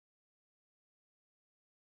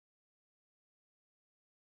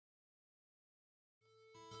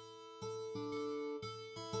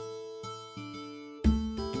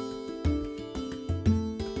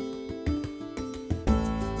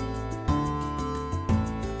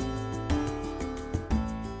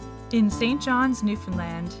In St. John's,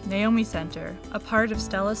 Newfoundland, Naomi Centre, a part of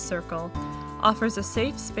Stella's Circle, offers a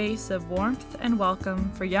safe space of warmth and welcome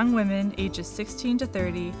for young women ages 16 to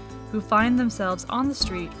 30 who find themselves on the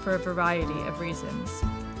street for a variety of reasons.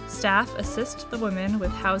 Staff assist the women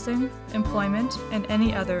with housing, employment, and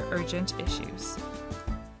any other urgent issues.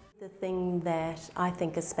 The thing that I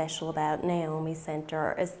think is special about Naomi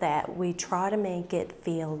Centre is that we try to make it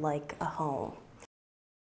feel like a home.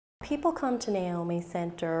 People come to Naomi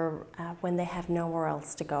Centre when they have nowhere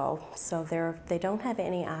else to go, so they don't have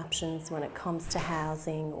any options when it comes to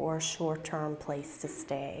housing or a short-term place to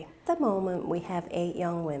stay. At the moment we have 8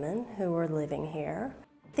 young women who are living here.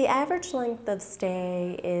 The average length of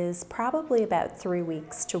stay is probably about 3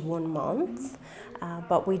 weeks to 1 month,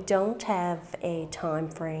 but we don't have a time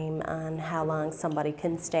frame on how long somebody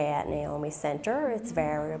can stay at Naomi Centre. It's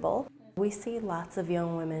variable. We see lots of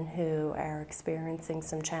young women who are experiencing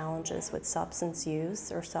some challenges with substance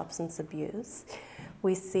use or substance abuse.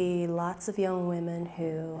 We see lots of young women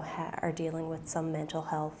who are dealing with some mental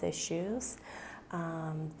health issues.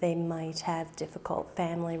 They might have difficult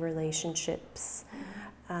family relationships,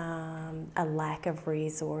 a lack of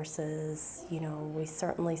resources. You know, we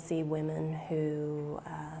certainly see women who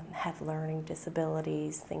have learning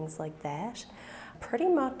disabilities, things like that. Pretty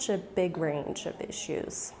much a big range of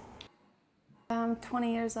issues. I'm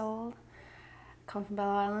 20 years old, come from Belle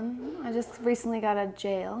Island. I just recently got out of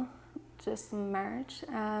jail, just in March.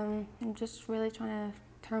 I'm just really trying to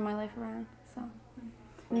turn my life around. So,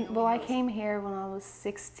 well, I came here when I was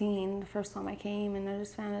 16, the first time I came, and I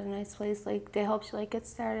just found it a nice place. Like, they helped you get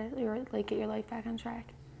started, get your life back on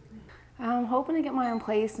track. I'm hoping to get my own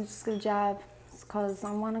place and just get a job, because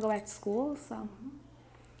I want to go back to school. So,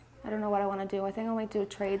 I don't know what I want to do. I think I might do a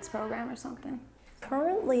trades program or something.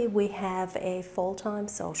 Currently we have a full-time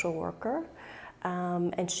social worker,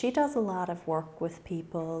 and she does a lot of work with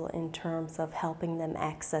people in terms of helping them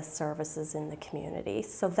access services in the community.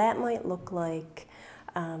 So that might look like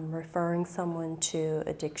referring someone to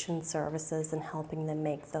addiction services and helping them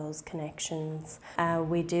make those connections.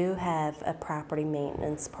 We do have a property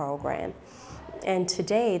maintenance program. And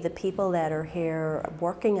today, the people that are here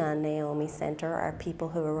working on Naomi Centre are people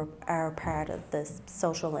who are part of this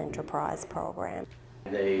social enterprise program.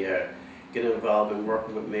 They get involved in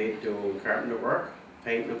working with me doing carpenter work,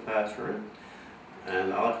 painting and plastering,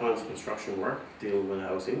 and all kinds of construction work, dealing with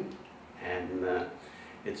housing. And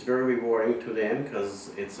it's very rewarding to them because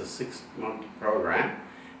it's a 6-month program,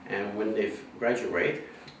 and when they graduate,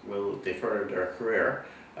 they further their career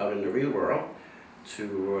out in the real world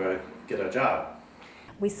to get a job.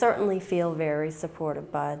 We certainly feel very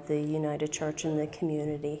supported by the United Church in the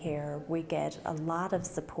community here. We get a lot of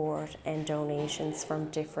support and donations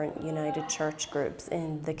from different United Church groups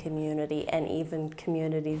in the community, and even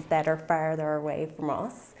communities that are farther away from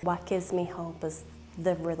us. What gives me hope is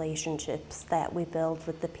the relationships that we build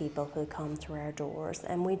with the people who come through our doors,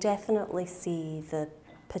 and we definitely see the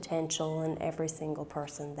potential in every single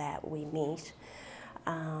person that we meet.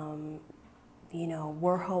 You know,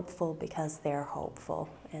 we're hopeful because they're hopeful,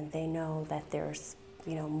 and they know that there's,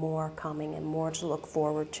 more coming and more to look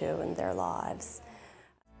forward to in their lives.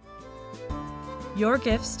 Your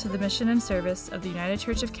gifts to the mission and service of the United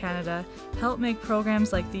Church of Canada help make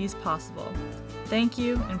programs like these possible. Thank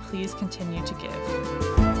you, and please continue to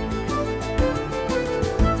give.